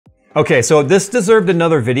Okay, so this deserved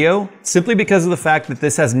another video simply because of the fact that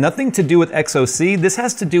this has nothing to do with XOC. This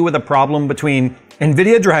has to do with a problem between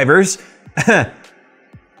NVIDIA drivers,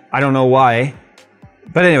 I don't know why,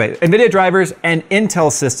 but anyway, NVIDIA drivers and Intel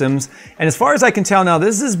systems. And as far as I can tell now,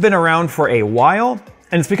 this has been around for a while,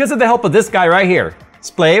 and it's because of the help of this guy right here,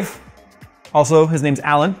 Splave. Also, his name's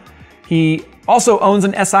Alan. He also owns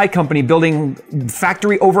an SI company building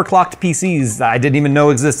factory overclocked PCs that I didn't even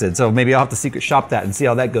know existed. So maybe I'll have to secret shop that and see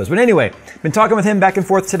how that goes. But anyway, been talking with him back and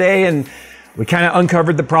forth today, and we kind of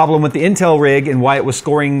uncovered the problem with the Intel rig and why it was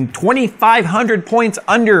scoring 2,500 points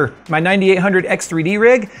under my 9800 X3D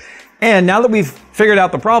rig. And now that we've figured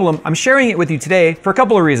out the problem, I'm sharing it with you today for a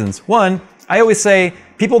couple of reasons. One, I always say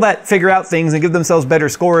people that figure out things and give themselves better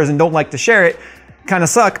scores and don't like to share it kind of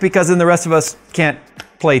suck, because then the rest of us can't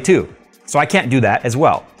play too. So I can't do that as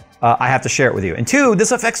well. I have to share it with you. And two,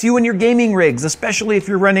 this affects you and your gaming rigs, especially if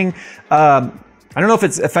you're running, I don't know if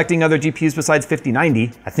it's affecting other GPUs besides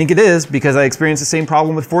 5090. I think it is, because I experienced the same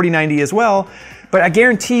problem with 4090 as well. But I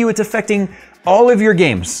guarantee you it's affecting all of your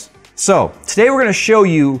games. So today we're gonna show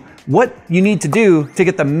you what you need to do to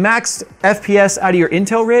get the max FPS out of your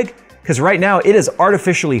Intel rig, because right now it is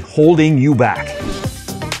artificially holding you back.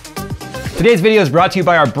 Today's video is brought to you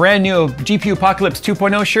by our brand new GPU Apocalypse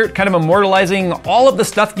 2.0 shirt, kind of immortalizing all of the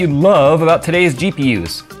stuff you love about today's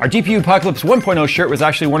GPUs. Our GPU Apocalypse 1.0 shirt was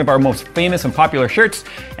actually one of our most famous and popular shirts,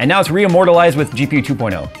 and now it's re-immortalized with GPU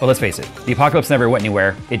 2.0. But let's face it, the Apocalypse never went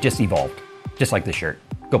anywhere, it just evolved. Just like this shirt.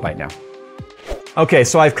 Go buy it now. Okay,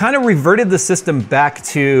 so I've kind of reverted the system back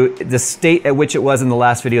to the state at which it was in the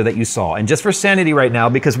last video that you saw. And just for sanity right now,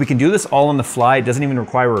 because we can do this all on the fly, it doesn't even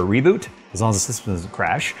require a reboot, as long as the system doesn't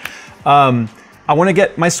crash. I want to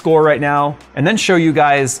get my score right now and then show you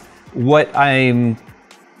guys what I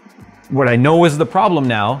know is the problem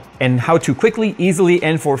now, and how to quickly, easily,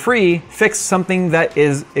 and for free fix something that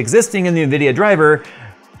is existing in the NVIDIA driver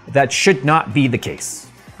that should not be the case.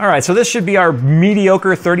 All right, so this should be our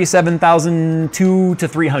mediocre 37,002 to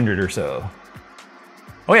 300 or so.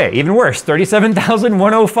 Oh yeah, even worse,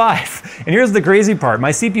 37,105. And here's the crazy part. My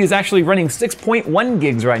CPU is actually running 6.1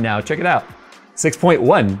 gigs right now. Check it out.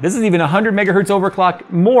 6.1. This is even 100 megahertz overclock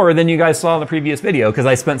more than you guys saw in the previous video, because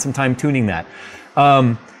I spent some time tuning that.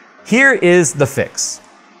 Here is the fix.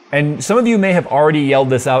 And some of you may have already yelled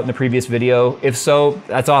this out in the previous video. If so,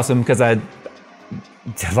 that's awesome, because there's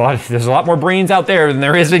a lot more brains out there than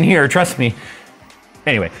there is in here, trust me.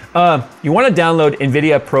 Anyway, you want to download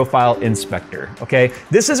NVIDIA Profile Inspector, okay?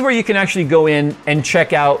 This is where you can actually go in and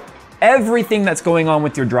check out everything that's going on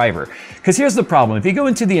with your driver. Because here's the problem. If you go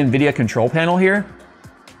into the NVIDIA control panel here,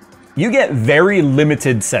 you get very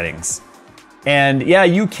limited settings. And yeah,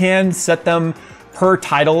 you can set them per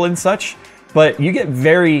title and such, but you get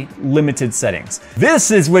very limited settings. This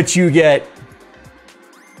is what you get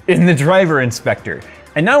in the driver inspector.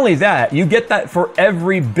 And not only that, you get that for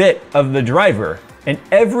every bit of the driver and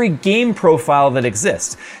every game profile that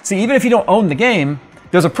exists. See, even if you don't own the game,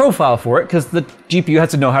 there's a profile for it, because the GPU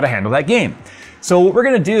has to know how to handle that game. So what we're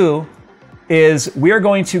gonna do is we are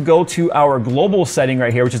going to go to our global setting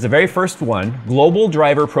right here, which is the very first one, global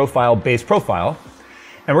driver profile base profile.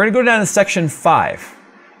 And we're gonna go down to section 5.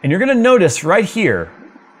 And you're gonna notice right here,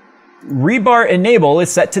 rebar enable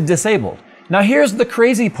is set to disabled. Now here's the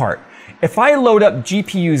crazy part. If I load up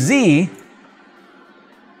GPU-Z,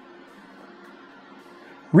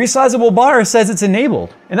 resizable bar says it's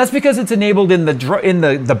enabled. And that's because it's enabled in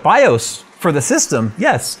the BIOS for the system,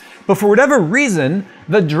 yes. But for whatever reason,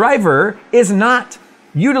 the driver is not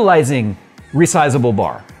utilizing resizable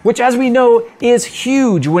bar, which, as we know, is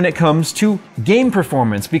huge when it comes to game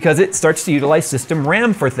performance, because it starts to utilize system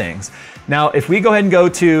RAM for things. Now, if we go ahead and go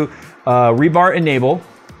to rebar enable,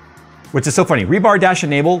 which is so funny, rebar dash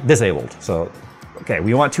enable disabled. So, okay,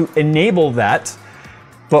 we want to enable that,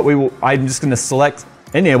 but I'm just gonna select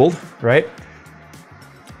enabled, right?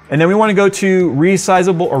 And then we want to go to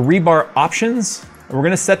resizable or rebar options. And we're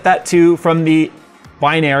going to set that to from the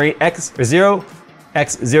binary x0,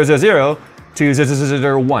 x000 to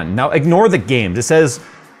 0001. Now ignore the games. It says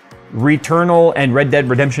Returnal and Red Dead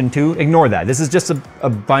Redemption 2. Ignore that. This is just a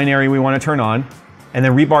binary we want to turn on. And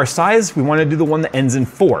then rebar size, we want to do the one that ends in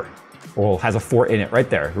 4, or has a 4 in it right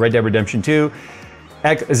there. Red Dead Redemption 2,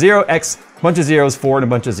 x0, x, bunch of zeros, 4, and a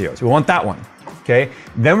bunch of zeros. We want that one. Okay,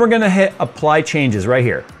 then we're gonna hit apply changes right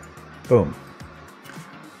here. Boom.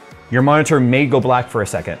 Your monitor may go black for a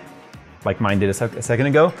second, like mine did a second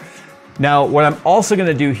ago. Now, what I'm also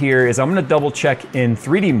gonna do here is I'm gonna double check in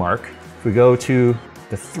 3D Mark. If we go to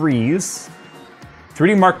the 3s,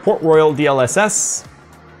 3D Mark Port Royal DLSS,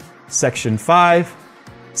 section 5.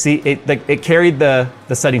 See, it carried the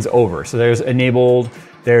settings over. So there's enabled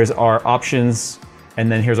There's our options,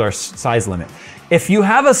 and then here's our size limit. If you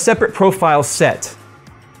have a separate profile set,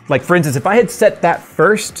 like for instance, if I had set that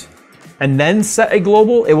first and then set a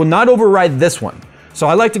global, it will not override this one. So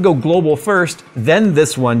I like to go global first, then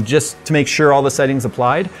this one, just to make sure all the settings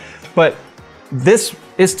applied. But this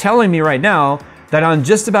is telling me right now that on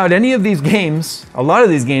just about any of these games, a lot of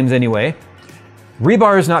these games anyway,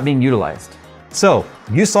 rebar is not being utilized. So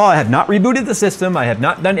you saw I have not rebooted the system. I have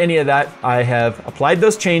not done any of that. I have applied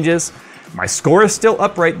those changes. My score is still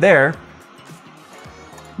up right there.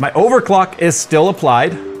 My overclock is still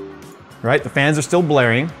applied, right? The fans are still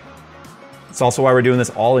blaring. It's also why we're doing this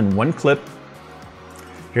all in one clip.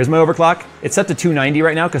 Here's my overclock. It's set to 290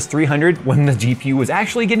 right now because 300, when the GPU was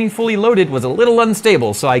actually getting fully loaded, was a little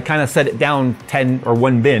unstable. So I kind of set it down 10 or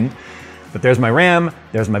 1 bin. But there's my RAM,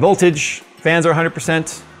 there's my voltage, fans are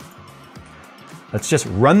 100%. Let's just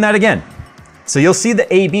run that again. So you'll see the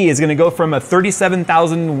AB is gonna go from a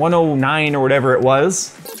 37,109 or whatever it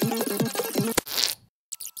was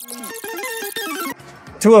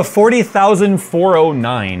to a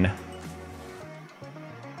 40,409.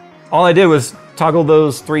 All I did was toggle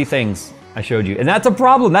those 3 things I showed you. And that's a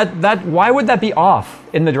problem. Why would that be off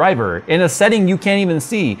in the driver? In a setting you can't even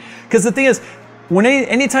see. Because the thing is, when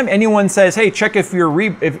anytime anyone says, hey, check if your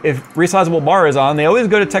if resizable bar is on, they always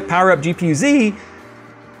go to Tech Power Up GPU Z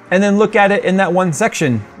and then look at it in that one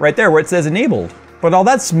section right there where it says enabled. But all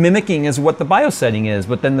that's mimicking is what the BIOS setting is,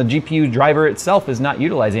 but then the GPU driver itself is not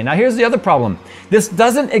utilizing. Now here's the other problem. This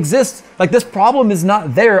doesn't exist, like this problem is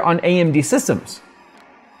not there on AMD systems,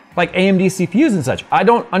 like AMD CPUs and such. I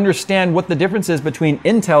don't understand what the difference is between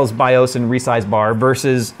Intel's BIOS and resize bar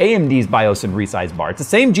versus AMD's BIOS and resize bar. It's the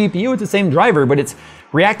same GPU, it's the same driver, but it's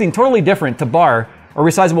reacting totally different to bar or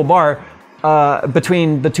resizable bar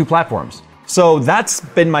between the 2 platforms. So that's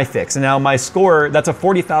been my fix. And now my score, that's a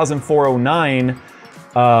 40,409.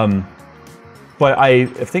 But I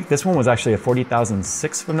think this one was actually a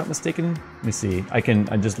 40,006 if I'm not mistaken. Let me see,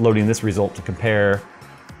 I'm just loading this result to compare.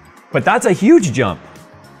 But that's a huge jump.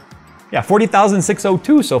 Yeah,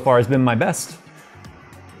 40,602 so far has been my best.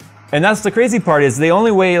 And that's the crazy part, is the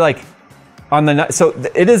only way, like, on the, so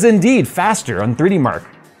it is indeed faster on 3D Mark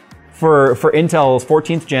for Intel's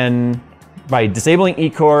 14th gen by disabling E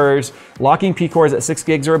cores, locking P cores at 6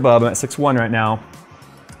 gigs or above. I'm at 6.1 right now.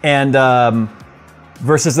 And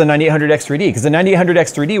versus the 9800X3D, because the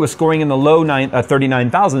 9800X3D was scoring in the low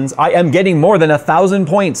 39,000s. I am getting more than 1,000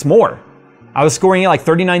 points more. I was scoring like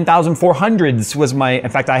 39,400s was my, in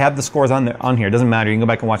fact, I have the scores on here. It doesn't matter, you can go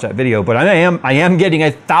back and watch that video, but I am getting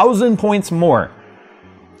 1,000 points more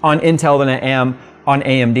on Intel than I am on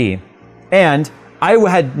AMD. And I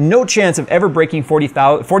had no chance of ever breaking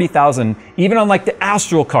 40,000, even on like the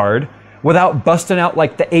Astral card, without busting out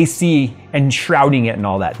like the AC and shrouding it and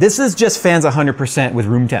all that. This is just fans 100% with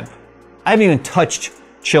room temp. I haven't even touched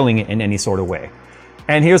chilling it in any sort of way.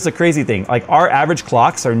 And here's the crazy thing, like our average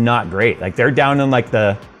clocks are not great. Like they're down in like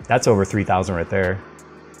that's over 3,000 right there.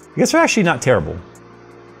 I guess they're actually not terrible.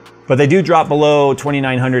 But they do drop below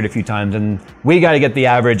 2,900 a few times, and we got to get the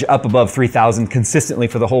average up above 3,000 consistently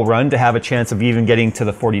for the whole run to have a chance of even getting to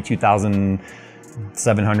the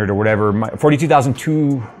 42,700 or whatever.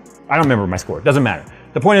 42,002, I don't remember my score, doesn't matter.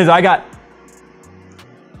 The point is I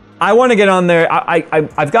want to get on there.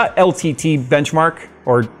 I've got LTT benchmark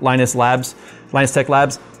or Linus Tech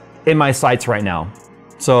Labs in my sights right now.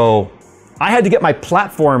 So I had to get my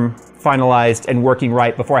platform finalized and working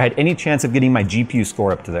right before I had any chance of getting my GPU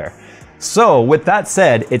score up to there. So with that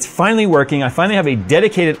said, it's finally working. I finally have a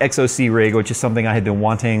dedicated XOC rig, which is something I had been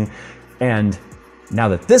wanting. And now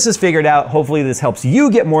that this is figured out, hopefully this helps you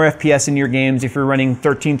get more FPS in your games. If you're running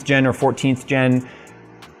 13th gen or 14th gen,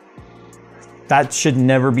 that should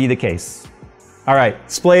never be the case. All right,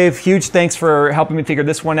 Splave, huge thanks for helping me figure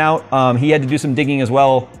this one out. He had to do some digging as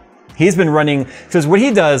well. He's been running, because what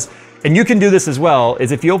he does, and you can do this as well,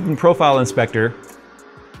 is if you open Profile Inspector,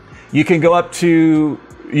 you can go up to,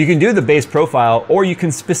 you can do the base profile, or you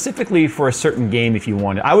can specifically for a certain game if you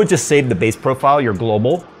want it. I would just save the base profile, your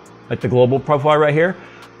global, like the global profile right here.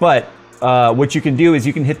 But what you can do is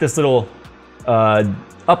you can hit this little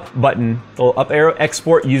up button, little up arrow,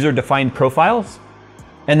 export user defined profiles.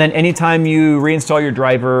 And then anytime you reinstall your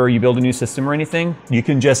driver or you build a new system or anything, you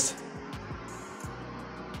can just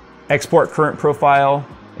export current profile,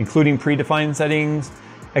 including predefined settings,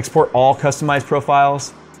 export all customized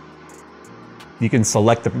profiles. You can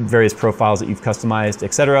select the various profiles that you've customized,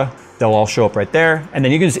 etc. They'll all show up right there, and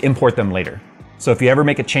then you can just import them later. So if you ever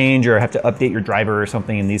make a change or have to update your driver or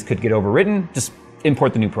something and these could get overwritten, just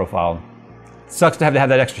import the new profile. Sucks to have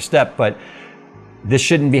that extra step, but this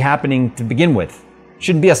shouldn't be happening to begin with.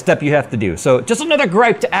 Shouldn't be a step you have to do. So just another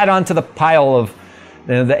gripe to add on to the pile of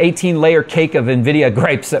the 18-layer cake of NVIDIA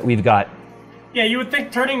gripes that we've got. Yeah, you would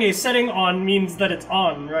think turning a setting on means that it's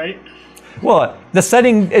on, right? Well, the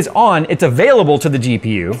setting is on, it's available to the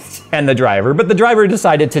GPU and the driver, but the driver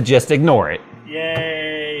decided to just ignore it.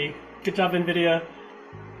 Yay. Good job, NVIDIA.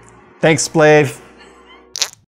 Thanks, Splave.